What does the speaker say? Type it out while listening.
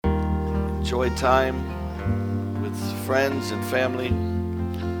enjoyed time with friends and family.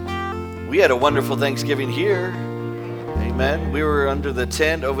 We had a wonderful Thanksgiving here. Amen. We were under the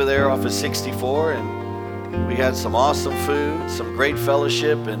tent over there off of 64, and we had some awesome food, some great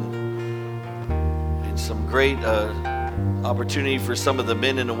fellowship, and some great opportunity for some of the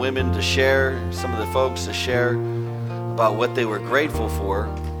men and the women to share, some of the folks to share about what they were grateful for.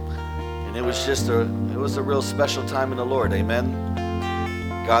 And it was just a real special time in the Lord. Amen.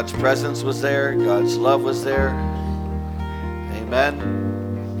 God's presence was there. God's love was there. Amen.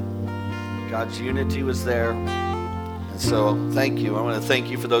 God's unity was there. And so thank you. I want to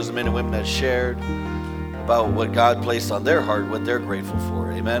thank you for those men and women that shared about what God placed on their heart, what they're grateful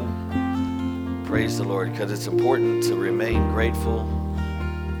for. Amen. Praise the Lord, because it's important to remain grateful.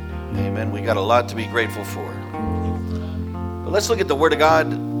 Amen. We got a lot to be grateful for. But let's look at the Word of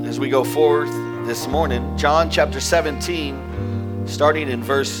God as we go forth this morning. John chapter 17, starting in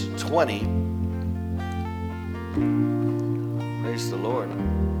verse 20. Praise the Lord.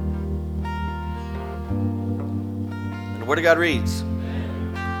 And the Word of God reads.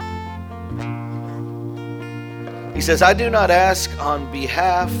 He says, I do not ask on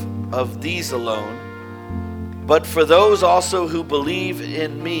behalf of these alone, but for those also who believe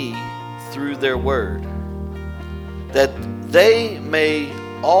in me through their word, that they may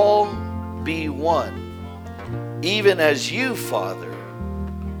all be one, even as you, Father,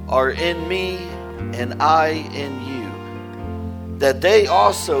 are in me and I in you, that they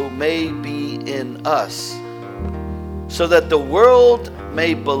also may be in us, so that the world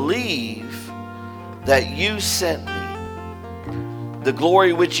may believe that you sent me. The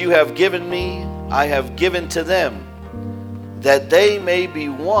glory which you have given me, I have given to them, that they may be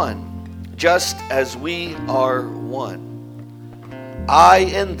one, just as we are one. I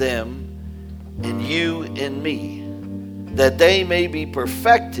in them, and you in me, that they may be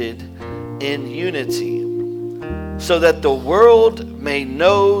perfected in unity, so that the world may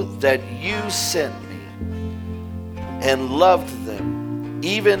know that you sent me and loved them,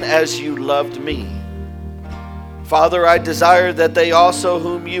 even as you loved me. Father, I desire that they also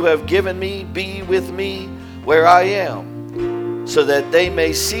whom you have given me be with me where I am, so that they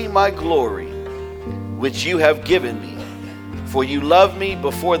may see my glory, which you have given me. For you loved me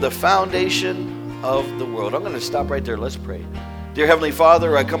before the foundation of the world. I'm going to stop right there. Let's pray. Dear Heavenly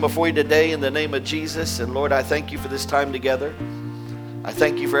Father, I come before you today in the name of Jesus. And Lord, I thank you for this time together. I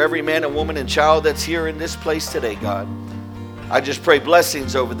thank you for every man and woman and child that's here in this place today, God. I just pray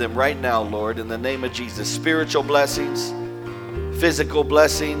blessings over them right now, Lord, in the name of Jesus. Spiritual blessings, physical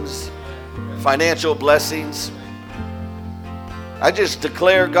blessings, financial blessings. I just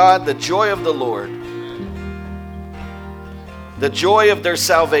declare, God, the joy of the Lord, the joy of their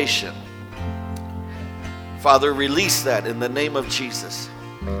salvation. Father, release that in the name of Jesus.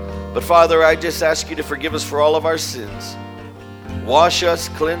 But Father, I just ask you to forgive us for all of our sins. Wash us,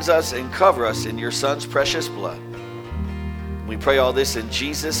 cleanse us, and cover us in your Son's precious blood. We pray all this in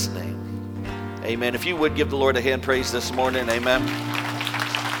Jesus' name. Amen. If you would give the Lord a hand praise this morning. Amen.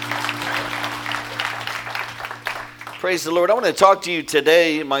 Praise the Lord. I want to talk to you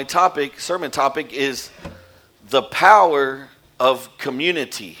today. My sermon topic is the power of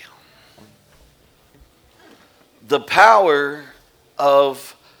community. The power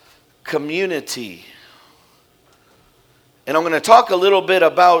of community. And I'm going to talk a little bit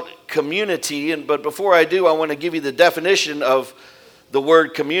about community, but before I do, I want to give you the definition of the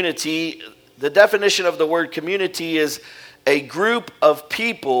word community. The definition of the word community is a group of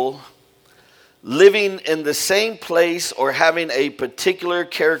people living in the same place or having a particular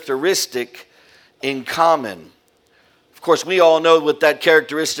characteristic in common. Of course, we all know what that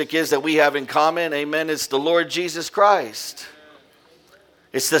characteristic is that we have in common. Amen. It's the Lord Jesus Christ.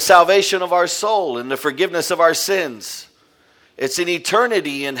 It's the salvation of our soul and the forgiveness of our sins. It's an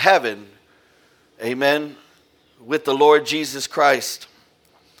eternity in heaven, amen, with the Lord Jesus Christ.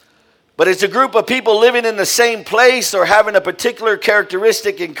 But it's a group of people living in the same place or having a particular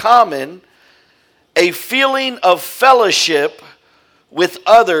characteristic in common, a feeling of fellowship with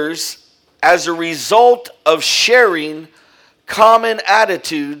others as a result of sharing common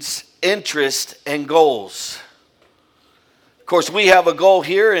attitudes, interests, and goals. Of course, we have a goal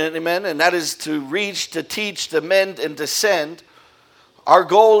here, amen, and that is to reach, to teach, to mend, and to send. Our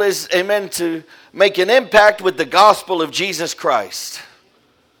goal is, amen, to make an impact with the gospel of Jesus Christ.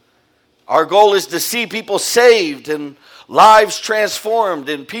 Our goal is to see people saved and lives transformed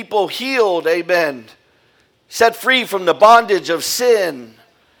and people healed, amen, set free from the bondage of sin,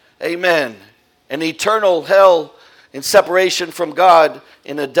 amen, and eternal hell and separation from God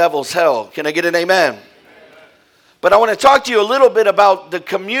in the devil's hell. Can I get an amen? But I want to talk to you a little bit about the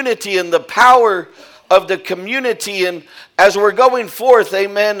community and the power of the community. And as we're going forth,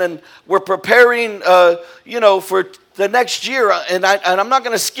 amen, and we're preparing, for the next year. And I'm not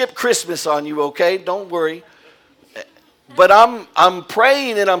going to skip Christmas on you, okay? Don't worry. But I'm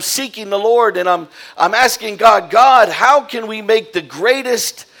praying and I'm seeking the Lord, and I'm asking God, how can we make the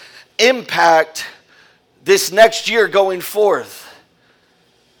greatest impact this next year going forth?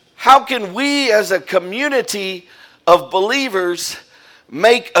 How can we as a community of believers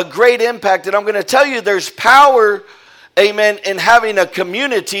make a great impact? And I'm going to tell you, there's power, amen, in having a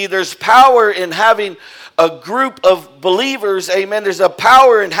community. There's power in having a group of believers, amen. There's a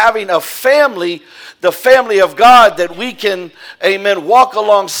power in having a family, the family of God, that we can, amen, walk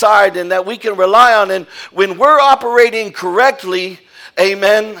alongside and that we can rely on. And when we're operating correctly,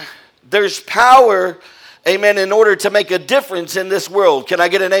 amen, there's power, amen, in order to make a difference in this world. Can I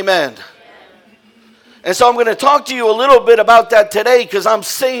get an amen? And so I'm going to talk to you a little bit about that today, because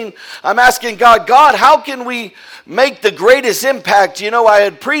I'm asking God, how can we make the greatest impact? You know, I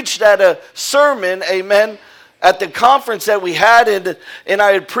had preached at a sermon, amen, at the conference that we had, and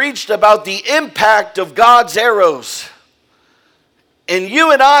I had preached about the impact of God's arrows. And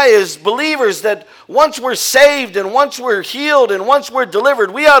you and I as believers, that once we're saved and once we're healed and once we're delivered,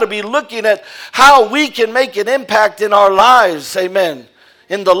 we ought to be looking at how we can make an impact in our lives, amen,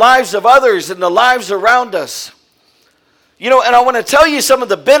 in the lives of others, in the lives around us. You know, and I want to tell you some of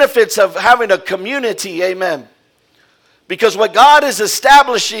the benefits of having a community, amen. Because what God is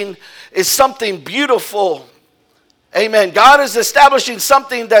establishing is something beautiful, amen. God is establishing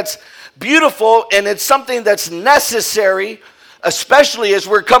something that's beautiful, and it's something that's necessary, especially as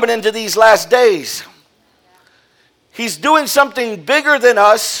we're coming into these last days. He's doing something bigger than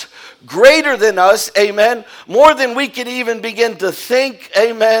us, greater than us, amen, more than we can even begin to think,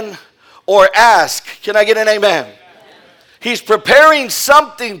 amen, or ask. Can I get an amen? He's preparing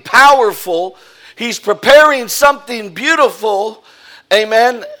something powerful. He's preparing something beautiful,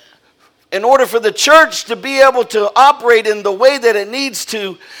 amen, in order for the church to be able to operate in the way that it needs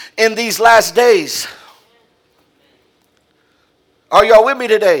to in these last days. Are y'all with me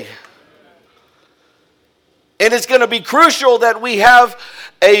today? And it's going to be crucial that we have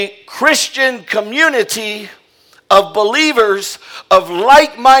a Christian community of believers, of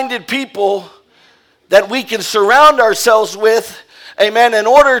like-minded people that we can surround ourselves with, amen, in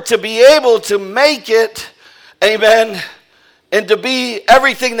order to be able to make it, amen, and to be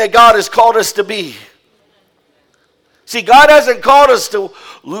everything that God has called us to be. See, God hasn't called us to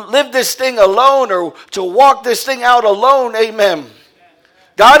live this thing alone or to walk this thing out alone, amen.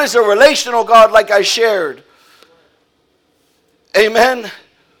 God is a relational God, like I shared. Amen.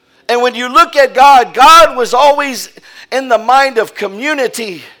 And when you look at God, God was always in the mind of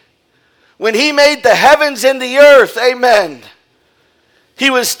community. When he made the heavens and the earth, amen, he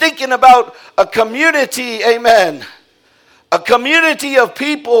was thinking about a community, amen, a community of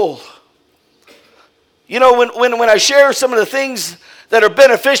people. You know, when I share some of the things that are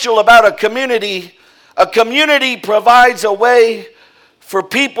beneficial about a community provides a way for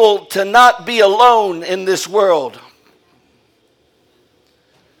people to not be alone in this world.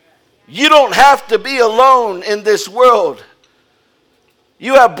 You don't have to be alone in this world.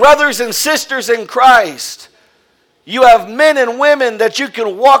 You have brothers and sisters in Christ. You have men and women that you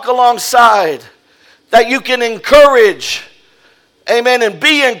can walk alongside, that you can encourage, amen, and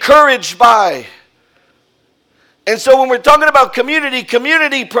be encouraged by. And so when we're talking about community,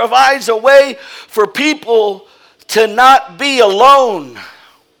 community provides a way for people to not be alone.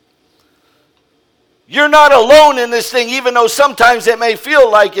 You're not alone in this thing, even though sometimes it may feel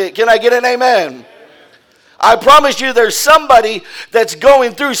like it. Can I get an amen? I promise you there's somebody that's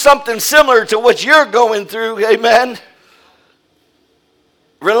going through something similar to what you're going through, amen?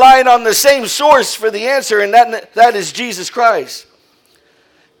 Relying on the same source for the answer, and that is Jesus Christ.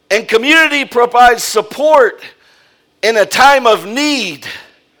 And community provides support in a time of need.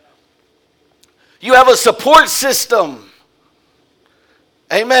 You have a support system.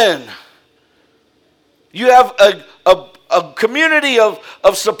 Amen. You have a community of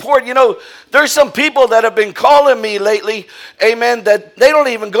support. You know, there's some people that have been calling me lately, amen, that they don't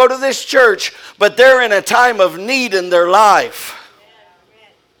even go to this church, but they're in a time of need in their life.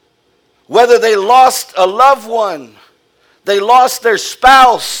 Whether they lost a loved one, they lost their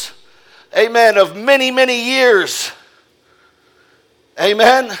spouse, amen, of many, many years.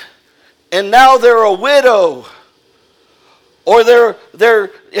 Amen. And now they're a widow. Or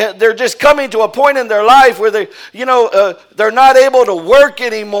they're they're just coming to a point in their life where they're not able to work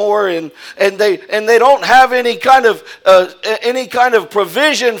anymore, and they don't have any kind of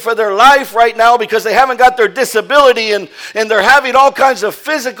provision for their life right now because they haven't got their disability, and they're having all kinds of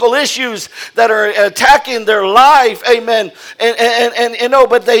physical issues that are attacking their life. Amen. But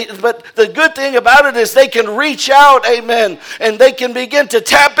the good thing about it is they can reach out, amen, and they can begin to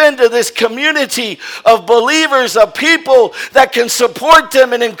tap into this community of believers, of people that can support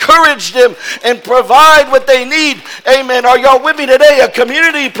them and encourage them and provide what they need. Amen. Are y'all with me today? A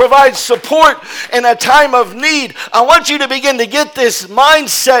community provides support in a time of need. I want you to begin to get this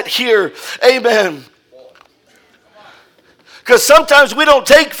mindset here. Amen. Because sometimes we don't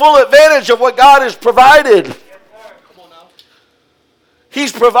take full advantage of what God has provided.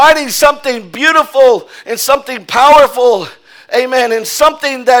 He's providing something beautiful and something powerful. Amen. And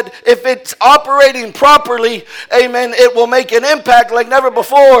something that if it's operating properly, amen, it will make an impact like never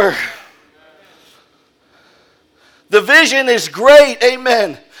before. The vision is great.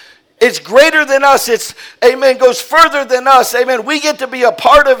 Amen. It's greater than us. It's, amen, goes further than us. Amen. We get to be a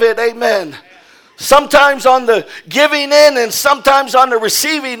part of it. Amen. Sometimes on the giving end and sometimes on the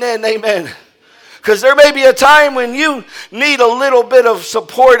receiving end. Amen. Because there may be a time when you need a little bit of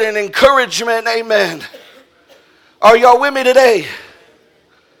support and encouragement. Amen. Are y'all with me today?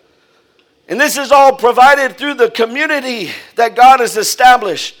 And this is all provided through the community that God has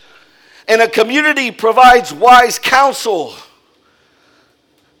established. And a community provides wise counsel.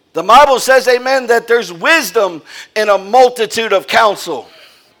 The Bible says, amen, that there's wisdom in a multitude of counsel.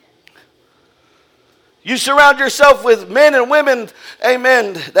 You surround yourself with men and women,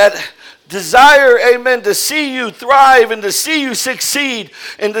 amen, that desire, amen, to see you thrive and to see you succeed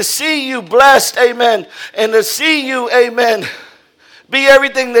and to see you blessed, amen, and to see you, amen, be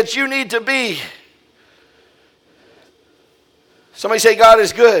everything that you need to be. Somebody say, God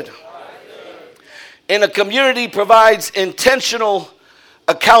is good. And a community provides intentional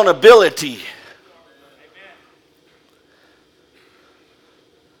accountability.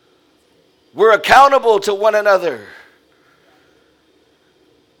 We're accountable to one another.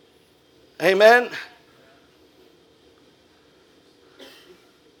 Amen.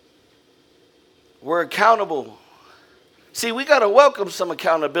 We're accountable. See, we got to welcome some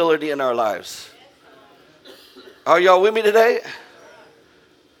accountability in our lives. Are y'all with me today?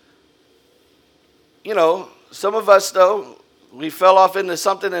 You know, some of us, though, we fell off into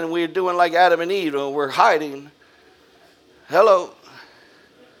something and we're doing like Adam and Eve, and we're hiding. Hello.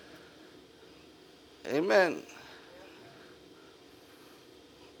 Amen.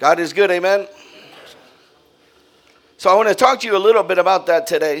 God is good, amen? So I want to talk to you a little bit about that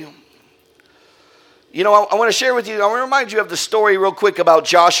today. You know, I want to share with you, I want to remind you of the story real quick about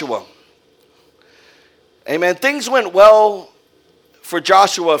Joshua. Amen. Things went well for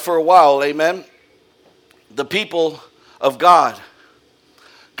Joshua for a while, amen? The people of God.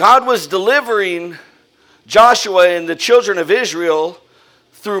 God was delivering Joshua and the children of Israel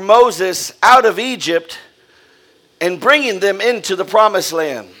through Moses out of Egypt and bringing them into the promised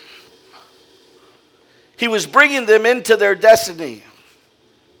land. He was bringing them into their destiny.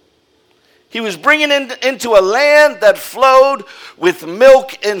 He was bringing them into a land that flowed with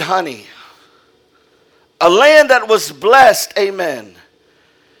milk and honey. A land that was blessed, amen.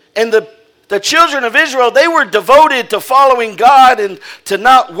 And the children of Israel, they were devoted to following God and to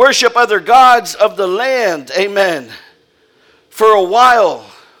not worship other gods of the land, amen, for a while.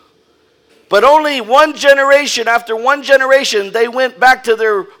 But only one generation after one generation, they went back to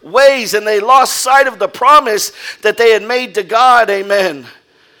their ways and they lost sight of the promise that they had made to God, amen.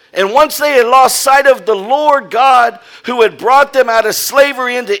 And once they had lost sight of the Lord God who had brought them out of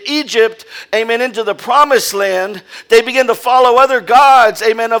slavery into Egypt, amen, into the promised land, they began to follow other gods,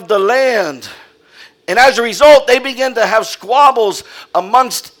 amen, of the land. And as a result, they began to have squabbles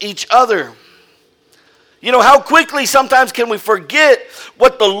amongst each other. You know, how quickly sometimes can we forget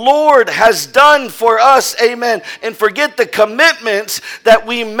what the Lord has done for us, amen, and forget the commitments that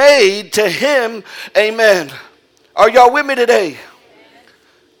we made to Him, amen. Are y'all with me today?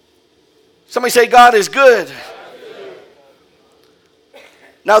 Somebody say, God is good.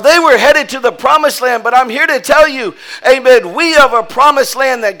 Now, they were headed to the promised land, but I'm here to tell you, amen, we have a promised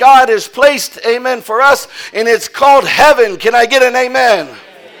land that God has placed, amen, for us, and it's called heaven. Can I get an amen? Amen.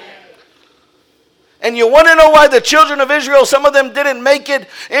 And you want to know why the children of Israel, some of them didn't make it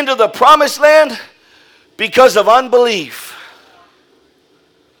into the promised land? Because of unbelief.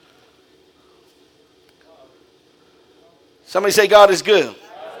 Somebody say, God is good.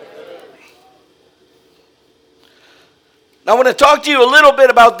 Now, I want to talk to you a little bit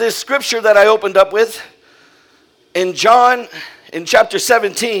about this scripture that I opened up with in John in chapter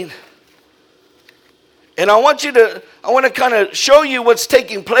 17. And I want to kind of show you what's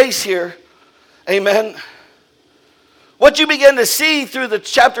taking place here. Amen. What you begin to see through the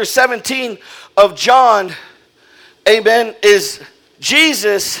chapter 17 of John, amen, is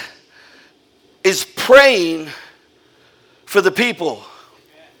Jesus is praying for the people.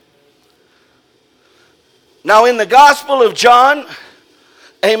 Now in the Gospel of John,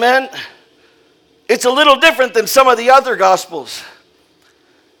 amen, it's a little different than some of the other Gospels.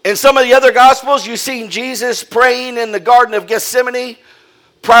 In some of the other Gospels, you've seen Jesus praying in the Garden of Gethsemane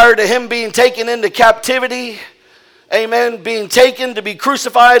prior to him being taken into captivity. Amen. Being taken to be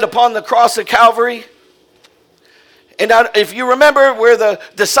crucified upon the cross of Calvary. And now, if you remember, where the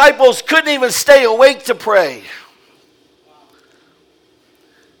disciples couldn't even stay awake to pray.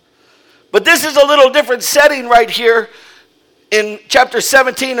 But this is a little different setting right here in chapter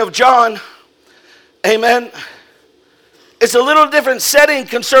 17 of John. Amen. It's a little different setting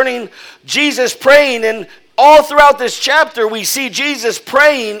concerning Jesus praying. And all throughout this chapter, we see Jesus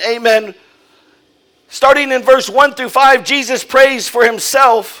praying. Amen. Starting in verse 1 through 5, Jesus prays for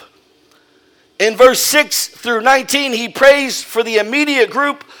himself. In verse 6 through 19, he prays for the immediate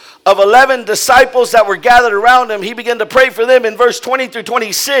group of 11 disciples that were gathered around him. He began to pray for them. In verse 20 through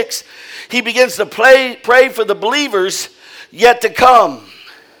 26, he begins to pray for the believers yet to come.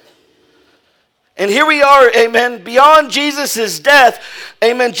 And here we are, amen, beyond Jesus' death,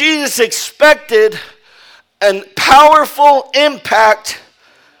 amen, Jesus expected a powerful impact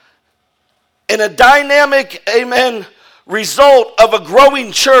and a dynamic, amen, result of a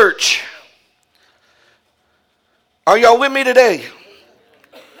growing church. Are y'all with me today?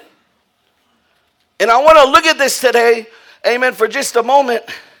 And I want to look at this today, amen, for just a moment,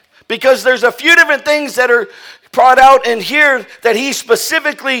 because there's a few different things that are brought out in here that he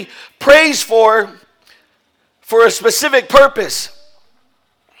specifically prays for a specific purpose.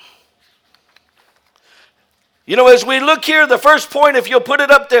 You know, as we look here, the first point, if you'll put it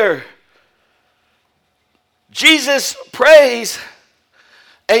up there, Jesus prays,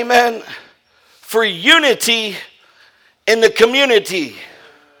 amen, for unity in the community.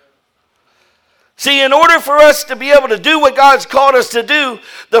 See, in order for us to be able to do what God's called us to do,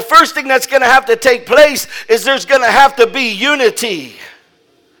 the first thing that's going to have to take place is there's going to have to be unity.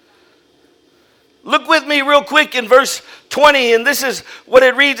 Look with me real quick in verse 20, and this is what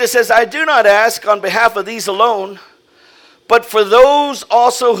it reads. It says, I do not ask on behalf of these alone, but for those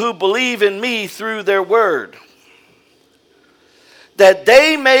also who believe in me through their word, that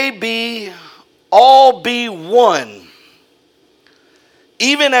they may all be one,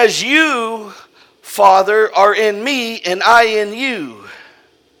 even as you, Father, are in me and I in you,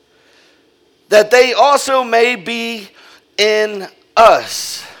 that they also may be in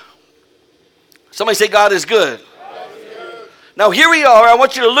us. Somebody say, God is good. God is good. Now here we are. I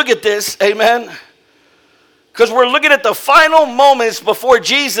want you to look at this, amen, because we're looking at the final moments before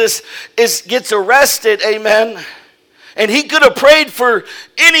Jesus gets arrested, amen. And he could have prayed for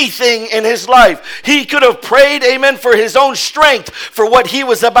anything in his life. He could have prayed, amen, for his own strength for what he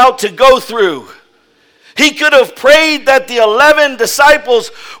was about to go through. He could have prayed that the 11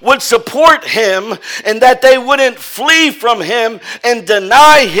 disciples would support him and that they wouldn't flee from him and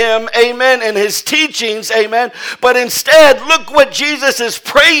deny him, amen, and his teachings, amen. But instead, look what Jesus is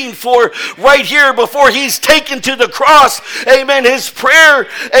praying for right here before he's taken to the cross, amen. His prayer,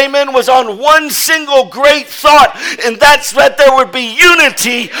 amen, was on one single great thought, and that's that there would be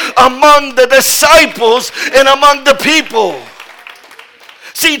unity among the disciples and among the people.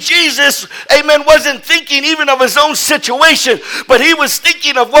 See, Jesus, amen, wasn't thinking even of his own situation, but he was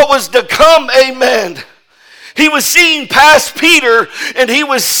thinking of what was to come, amen. He was seeing past Peter, and he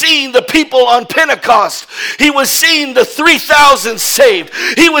was seeing the people on Pentecost. He was seeing the 3,000 saved.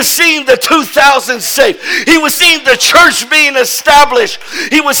 He was seeing the 2,000 saved. He was seeing the church being established.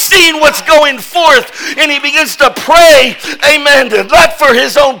 He was seeing what's going forth, and he begins to pray, amen, not for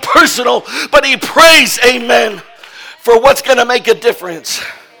his own personal, but he prays, amen, for what's going to make a difference.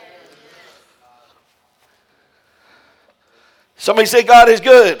 Somebody say, God is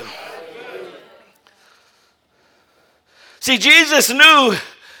good. See, Jesus knew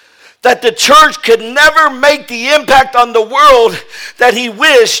that the church could never make the impact on the world that he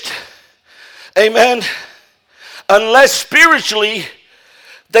wished, amen, unless spiritually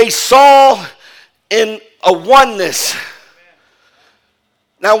they saw in a oneness.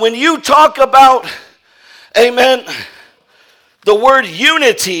 Now, when you talk about, amen, the word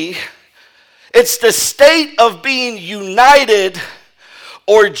unity, it's the state of being united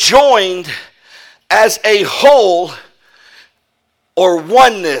or joined as a whole or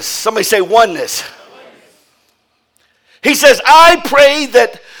oneness. Somebody say oneness. He says, I pray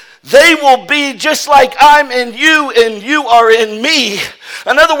that they will be just like I'm in you and you are in me.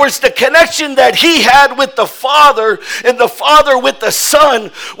 In other words, the connection that he had with the Father and the Father with the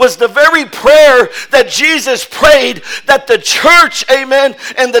Son was the very prayer that Jesus prayed that the church, amen,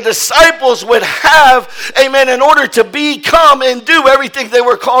 and the disciples would have, amen, in order to become and do everything they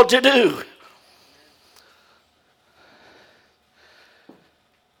were called to do.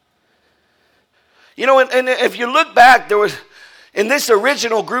 You know, and if you look back, there was, in this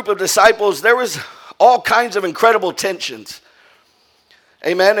original group of disciples, there was all kinds of incredible tensions.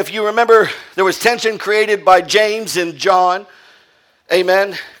 Amen. If you remember, there was tension created by James and John.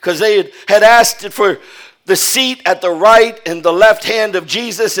 Amen. Because they had asked for the seat at the right and the left hand of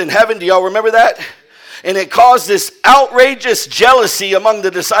Jesus in heaven. Do y'all remember that? And it caused this outrageous jealousy among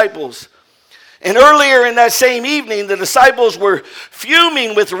the disciples. And earlier in that same evening, the disciples were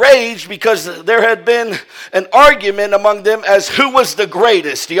fuming with rage because there had been an argument among them as who was the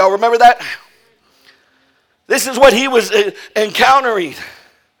greatest. Do y'all remember that? This is what he was encountering.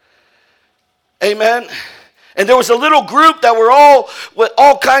 Amen. And there was a little group that were all with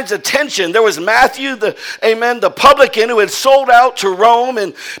all kinds of tension. There was Matthew, the publican who had sold out to Rome,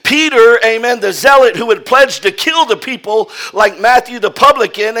 and Peter, amen, the zealot who had pledged to kill the people like Matthew the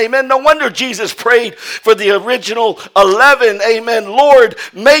publican, amen. No wonder Jesus prayed for the original 11, amen. Lord,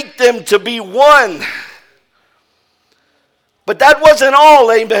 make them to be one. But that wasn't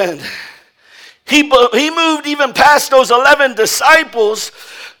all, amen. He moved even past those 11 disciples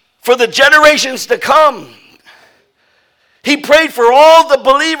for the generations to come. He prayed for all the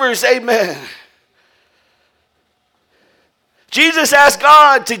believers, amen. Jesus asked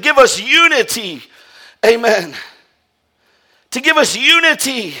God to give us unity, amen. To give us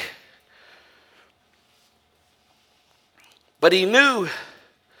unity. But he knew,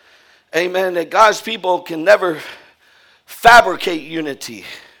 amen, that God's people can never fabricate unity.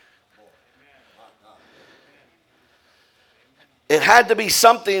 It had to be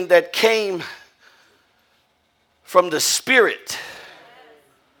something that came from the Spirit.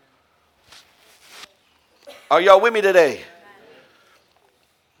 Are y'all with me today?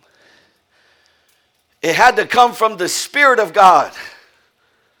 It had to come from the Spirit of God.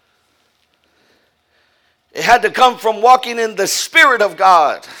 It had to come from walking in the Spirit of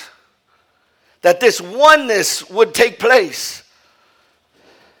God that this oneness would take place.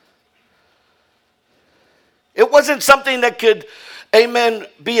 It wasn't something that could, amen,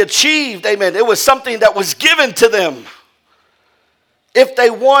 be achieved, amen. It was something that was given to them if they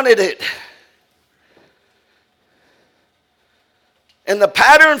wanted it. And the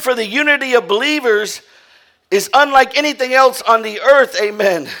pattern for the unity of believers is unlike anything else on the earth,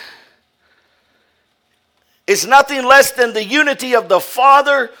 amen. It's nothing less than the unity of the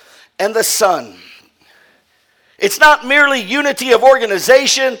Father and the Son. It's not merely unity of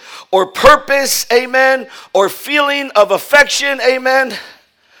organization or purpose, amen, or feeling of affection, amen,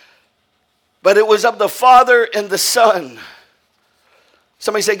 but it was of the Father and the Son.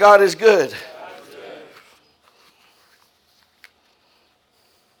 Somebody say, God is good. God is good.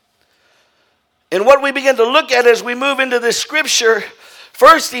 And what we begin to look at as we move into this scripture,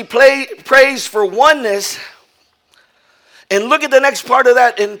 first he prays for oneness. And look at the next part of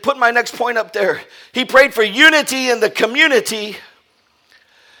that and put my next point up there. He prayed for unity in the community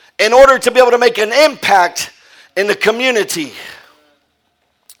in order to be able to make an impact in the community.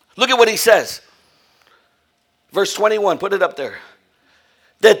 Look at what he says. Verse 21, put it up there.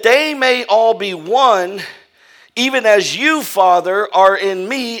 That they may all be one, even as you, Father, are in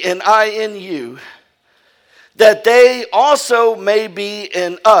me and I in you. That they also may be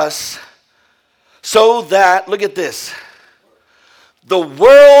in us, so that, look at this, the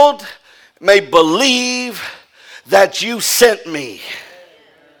world may believe that you sent me.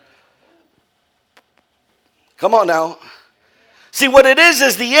 Come on now. See, what it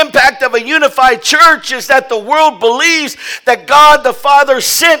is the impact of a unified church is that the world believes that God the Father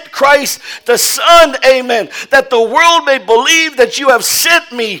sent Christ the Son, amen. That the world may believe that you have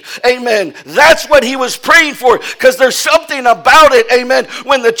sent me, amen. That's what he was praying for, because there's something about it, amen,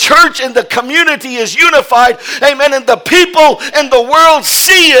 when the church and the community is unified, amen, and the people and the world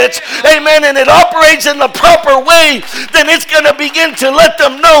see it, amen, and it operates in the proper way, then it's going to begin to let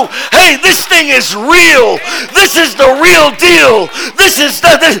them know, hey, this thing is real. This is the real deal.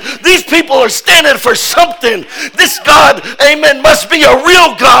 These people are standing for something. This God, amen, must be a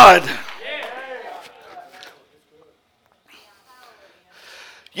real God.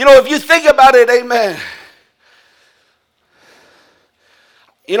 You know, if you think about it, amen.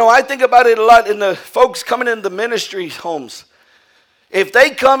 You know, I think about it a lot in the folks coming in the ministry homes. If they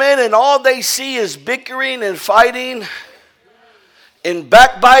come in and all they see is bickering and fighting, in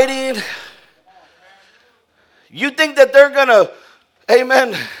backbiting, you think that they're going to,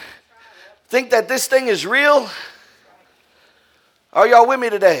 amen, think that this thing is real? Are y'all with me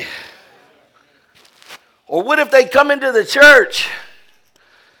today? Or what if they come into the church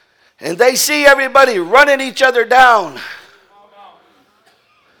and they see everybody running each other down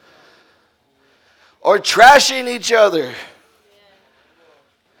or trashing each other?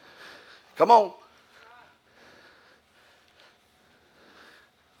 Come on.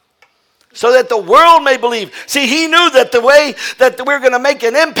 So that the world may believe. See, he knew that the way that we're going to make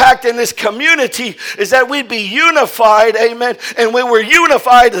an impact in this community is that we'd be unified, amen. And when we're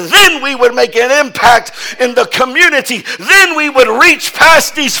unified, then we would make an impact in the community. Then we would reach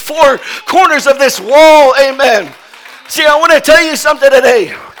past these four corners of this wall, amen. See, I want to tell you something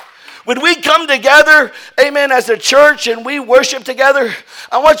today. When we come together, amen, as a church and we worship together,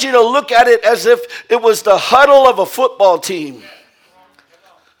 I want you to look at it as if it was the huddle of a football team.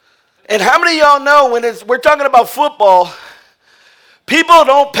 And how many of y'all know when we're talking about football, people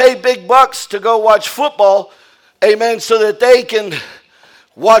don't pay big bucks to go watch football, amen, so that they can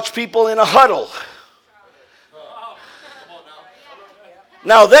watch people in a huddle.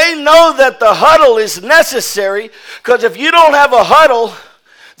 Now, they know that the huddle is necessary because if you don't have a huddle,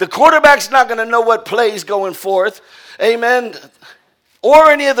 the quarterback's not going to know what play's going forth, amen, or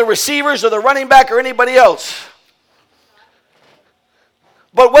any of the receivers or the running back or anybody else.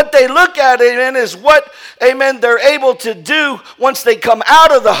 But what they look at, amen, is what, amen, they're able to do once they come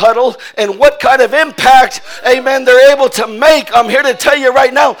out of the huddle and what kind of impact, amen, they're able to make. I'm here to tell you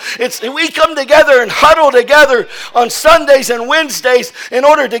right now, we come together and huddle together on Sundays and Wednesdays in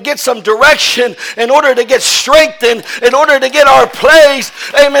order to get some direction, in order to get strengthened, in order to get our plays,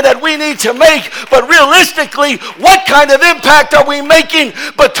 amen, that we need to make. But realistically, what kind of impact are we making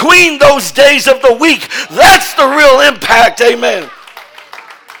between those days of the week? That's the real impact, amen.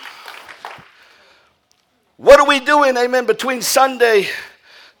 What are we doing, amen, between Sunday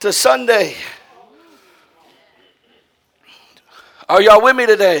to Sunday? Are y'all with me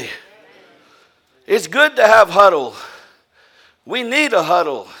today? It's good to have huddle. We need a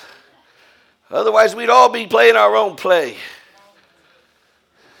huddle. Otherwise, we'd all be playing our own play.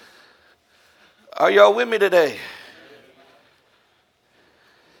 Are y'all with me today?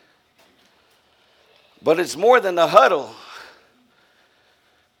 But it's more than the huddle.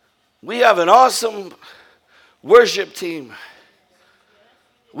 We have an awesome worship team.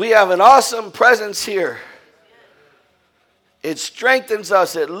 We have an awesome presence here. It strengthens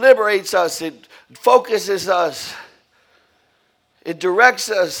us. It liberates us. It focuses us. It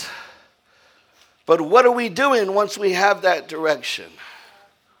directs us. But what are we doing once we have that direction?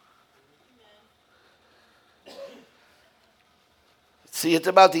 See, it's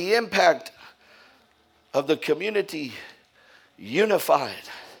about the impact of the community unified.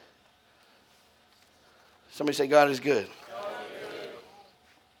 Somebody say, God is good.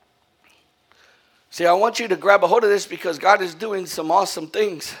 See, I want you to grab a hold of this because God is doing some awesome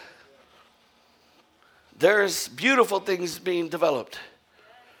things. There's beautiful things being developed.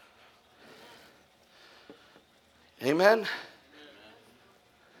 Amen?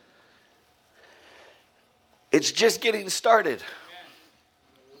 It's just getting started.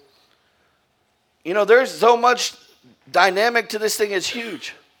 You know, there's so much dynamic to this thing. It's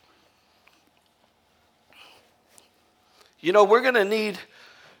huge. You know, we're going to need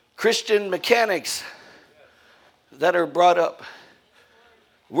Christian mechanics that are brought up.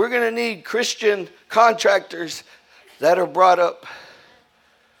 We're going to need Christian contractors that are brought up.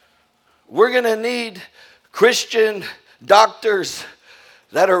 We're going to need Christian doctors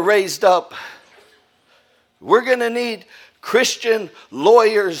that are raised up. We're going to need Christian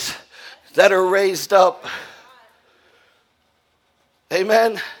lawyers that are raised up.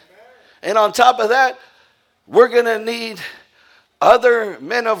 Amen. And on top of that, we're going to need other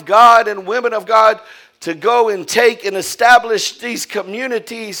men of God and women of God to go and take and establish these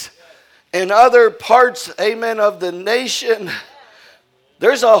communities in other parts, amen, of the nation.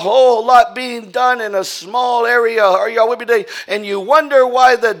 There's a whole lot being done in a small area. Are y'all with me today? And you wonder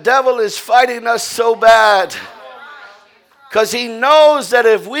why the devil is fighting us so bad. Because he knows that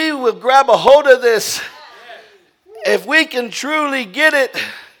if we will grab a hold of this, if we can truly get it,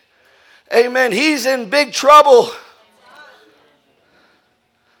 amen, he's in big trouble.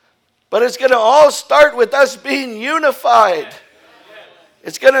 But it's going to all start with us being unified.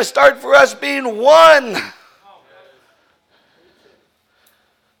 It's going to start for us being one.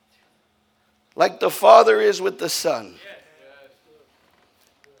 Like the Father is with the Son.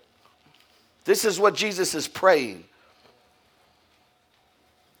 This is what Jesus is praying.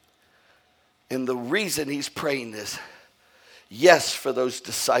 And the reason he's praying this yes for those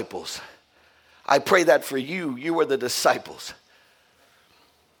disciples. I pray that for you. You are the disciples.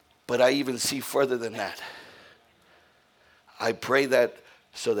 But I even see further than that. I pray that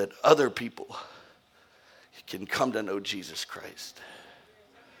so that other people can come to know Jesus Christ.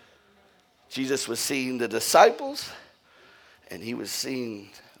 Jesus was seeing the disciples, and he was seeing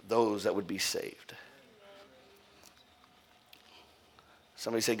those that would be saved.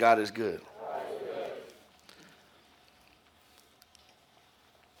 Somebody say, God is good.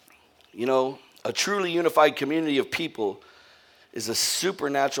 You know, a truly unified community of people is a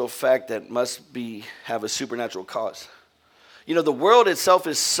supernatural fact that must have a supernatural cause. You know, the world itself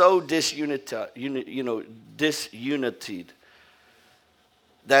is so disunitied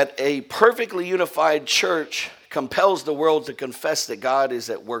that a perfectly unified church compels the world to confess that God is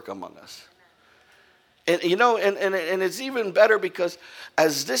at work among us. And you know, and it's even better because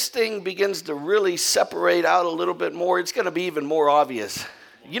as this thing begins to really separate out a little bit more, it's going to be even more obvious.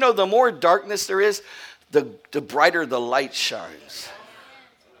 You know, the more darkness there is, the brighter the light shines.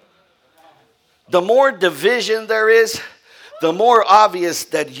 The more division there is, the more obvious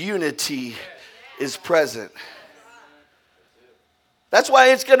that unity is present. That's why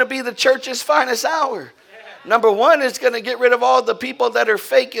it's going to be the church's finest hour. Number one, it's going to get rid of all the people that are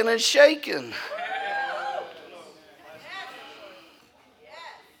faking and shaking.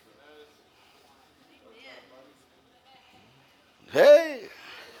 Hey.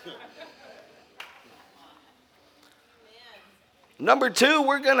 Number two,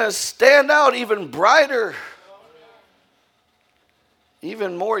 we're going to stand out even brighter,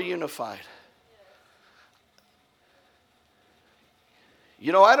 even more unified.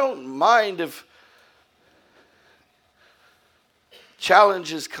 You know, I don't mind if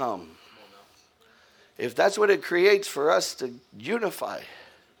challenges come. If that's what it creates for us to unify.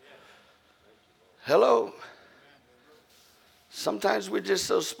 Hello. Sometimes we're just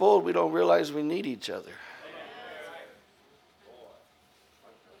so spoiled we don't realize we need each other.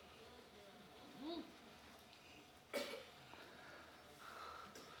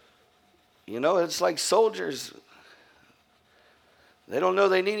 You know, it's like soldiers. They don't know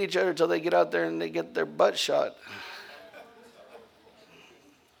they need each other until they get out there and they get their butt shot.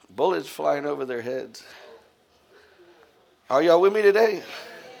 Bullets flying over their heads. Are y'all with me today?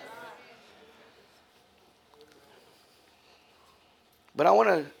 But I want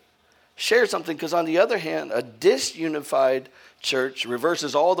to share something because on the other hand, a disunified church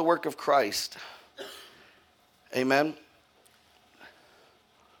reverses all the work of Christ. Amen.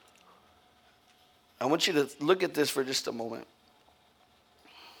 I want you to look at this for just a moment.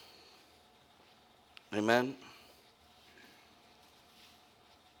 Amen.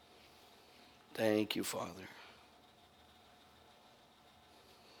 Thank you, Father.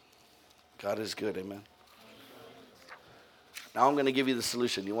 God is good, amen. Now I'm going to give you the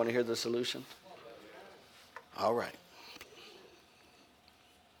solution. You want to hear the solution? All right.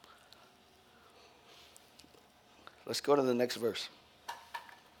 Let's go to the next verse.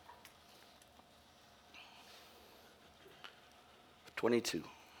 22.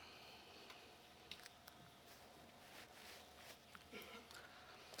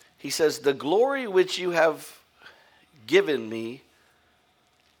 He says, the glory which you have given me,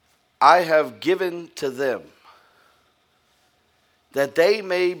 I have given to them, that they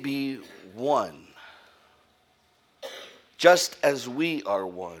may be one, just as we are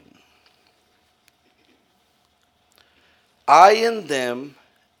one. I in them,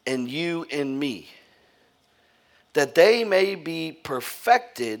 and you in me, that they may be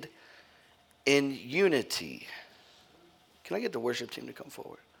perfected in unity. Can I get the worship team to come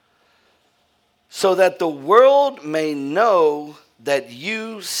forward? So that the world may know that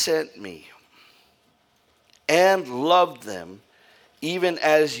you sent me and loved them, even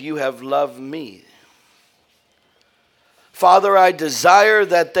as you have loved me. Father, I desire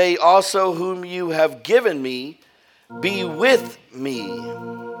that they also whom you have given me be with me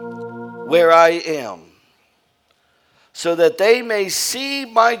where I am, so that they may see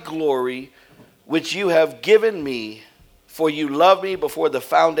my glory which you have given me, for you loved me before the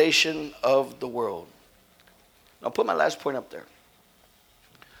foundation of the world. I'll put my last point up there.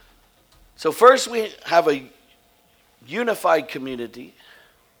 So first we have a unified community.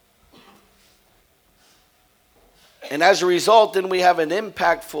 And as a result, then we have an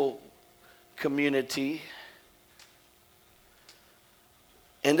impactful community.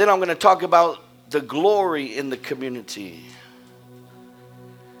 And then I'm going to talk about the glory in the community.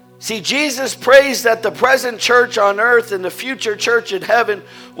 See, Jesus prays that the present church on earth and the future church in heaven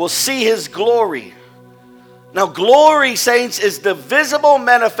will see his glory. Now, glory, saints, is the visible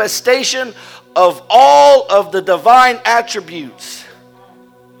manifestation of all of the divine attributes.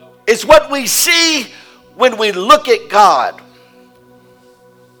 It's what we see when we look at God.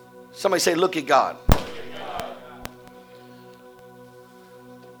 Somebody say, look at God.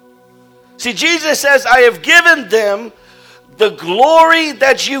 See, Jesus says, I have given them the glory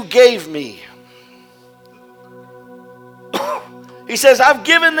that you gave me. He says, I've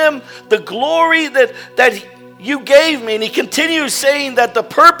given them the glory that you gave me. And he continues saying that the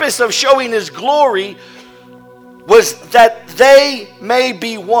purpose of showing his glory was that they may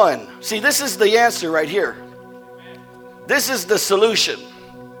be one. See, this is the answer right here. This is the solution.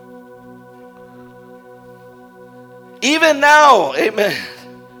 Even now, amen,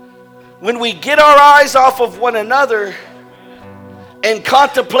 when we get our eyes off of one another and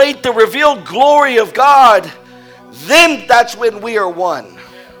contemplate the revealed glory of God, then that's when we are one.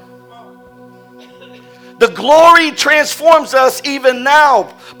 The glory transforms us even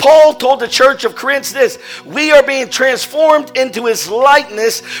now. Paul told the church of Corinth this: we are being transformed into his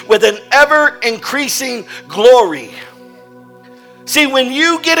likeness with an ever-increasing glory. See, when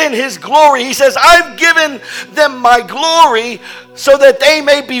you get in his glory, he says, I've given them my glory so that they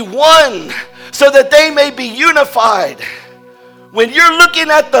may be one, so that they may be unified. When you're looking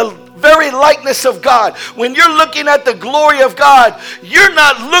at the very likeness of God, when you're looking at the glory of God, you're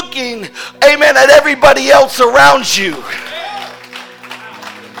not looking, amen, at everybody else around you.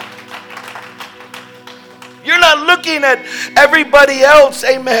 You're not looking at everybody else,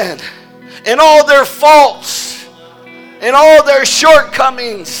 amen, and all their faults and all their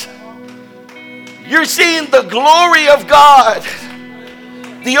shortcomings. You're seeing the glory of God.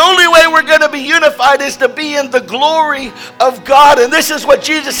 The only way we're going to be unified is to be in the glory of God. And this is what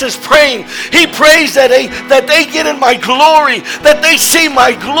Jesus is praying. He prays that they get in my glory, that they see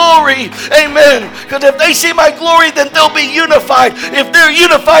my glory. Amen. Because if they see my glory, then they'll be unified. If they're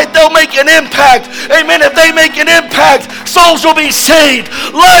unified, they'll make an impact. Amen. If they make an impact, souls will be saved.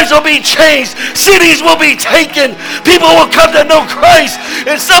 Lives will be changed. Cities will be taken. People will come to know Christ.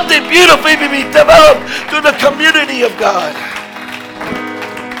 And something beautiful will be developed through the community of God.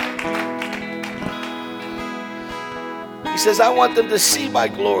 He says, I want them to see my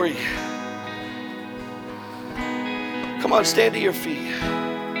glory. Come on, stand to your feet.